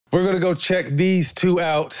We're gonna go check these two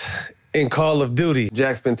out in Call of Duty.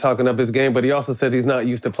 Jack's been talking up his game, but he also said he's not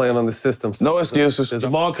used to playing on the system. So no excuses.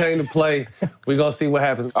 Jamal came to play. We're gonna see what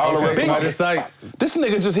happens. All the rest right in sight. This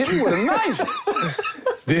nigga just hit me with a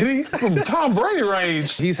knife. Did he? From Tom Brady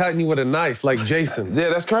range. He's hitting you with a knife like Jason. Yeah,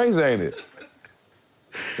 that's crazy, ain't it?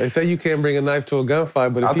 They say you can't bring a knife to a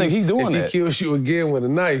gunfight, but I think he doing if he kills you again with a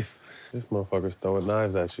knife, this motherfucker's throwing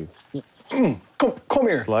knives at you. Come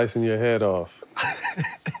here. Slicing your head off.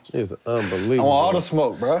 It's unbelievable. I want all the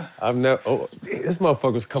smoke, bro. I've never. Oh, this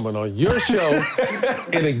motherfucker's coming on your show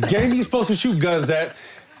in a game you're supposed to shoot guns at,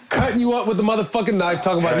 cutting you up with the motherfucking knife,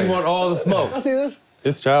 talking about you want all the smoke. I see this.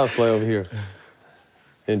 It's child's play over here.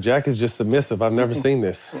 And Jack is just submissive. I've never seen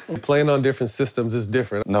this. Playing on different systems is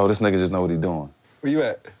different. No, this nigga just know what he doing. Where you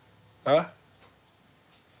at? Huh?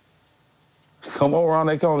 Come on around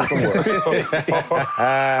that corner somewhere.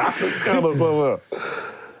 somewhere.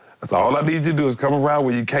 That's all I need you to do is come around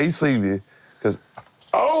where you can't see me. Cause,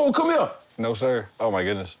 oh, come here. No, sir. Oh, my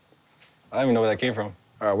goodness. I don't even know where that came from.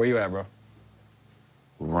 All right, where you at, bro?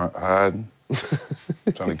 Hiding.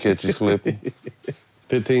 Trying to catch you slipping.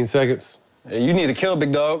 15 seconds. Yeah, you need to kill,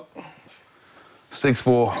 big dog.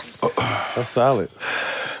 6'4". That's solid.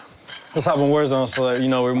 Let's hop in Warzone so that, you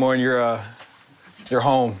know, we're more in your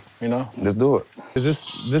home, you know? Let's do it. Is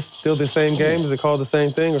this still the same game? Is it called the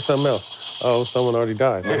same thing or something else? Oh, someone already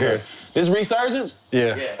died. Okay. This Resurgence?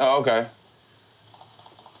 Yeah. Oh, okay.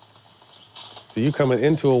 So you coming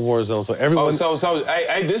into a war zone, so everyone... Oh, so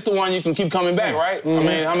hey, this the one you can keep coming back, right? I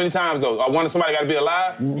mean, how many times, though? Somebody got to be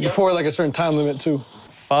alive? Before, like, a certain time limit, too.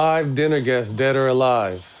 5 dinner guests, dead or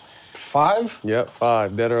alive. 5? Yep,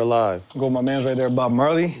 5, dead or alive. Go with my man's right there, Bob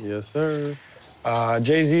Marley. Yes, sir.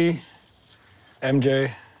 Jay-Z,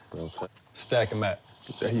 MJ, Okay. Stack and Matt.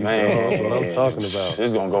 There you go. That's what I'm talking about.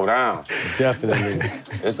 It's gonna go down. Definitely.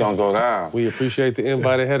 It's gonna go down. We appreciate the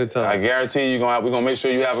invite ahead of time. I guarantee we're gonna make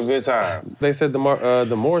sure you have a good time. They said the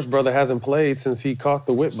Morris brother hasn't played since he caught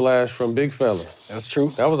the whiplash from Big Fella. That's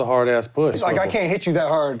true. That was a hard-ass push. Like, I can't hit you that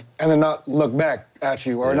hard and then not look back at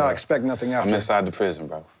you or not expect nothing after. I'm inside the prison,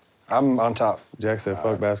 bro. I'm on top. Jack said,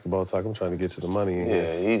 fuck basketball talk. I'm trying to get to the money.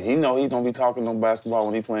 Yeah, he know he don't be talking no basketball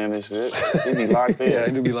when he playing this shit. He be locked in. Yeah,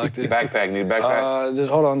 he do be locked in. Backpack, need a backpack?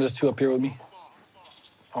 Hold on, there's 2 up here with me.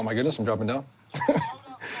 Oh my goodness, I'm dropping down.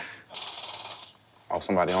 Oh,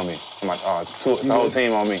 somebody on me. Somebody, it's the whole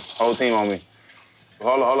team on me. Whole team on me.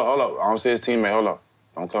 Hold up. I don't see his teammate, hold up.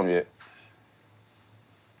 Don't come yet.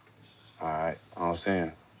 All right, I don't see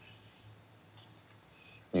him.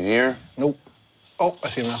 You hear him? Nope. Oh, I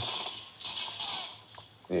see him now.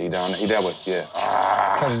 Yeah, he down there. He that way, yeah.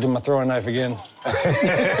 Trying to do my throwing knife again. He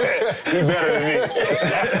better than me.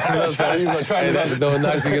 Trying to throw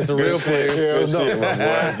knives against the real players. Good shit, my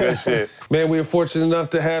boy. Good shit. Man, we were fortunate enough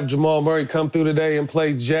to have Jamal Murray come through today and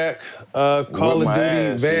play Jack, Call of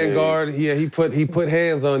Duty, Vanguard. Yeah, he put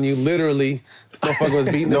hands on you, literally. This motherfucker was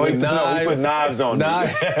beating him with knives. He put knives on me.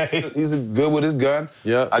 He's good with his gun.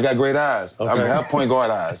 Yeah. I got great eyes. Okay. I have point guard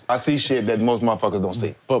eyes. I see shit that most motherfuckers don't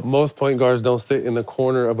see. But most point guards don't sit in the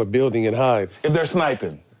corner of a building and hide. If they're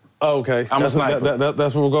sniping. Oh, okay. I'm a sniper.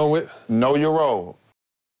 That's what we're going with? Know your role.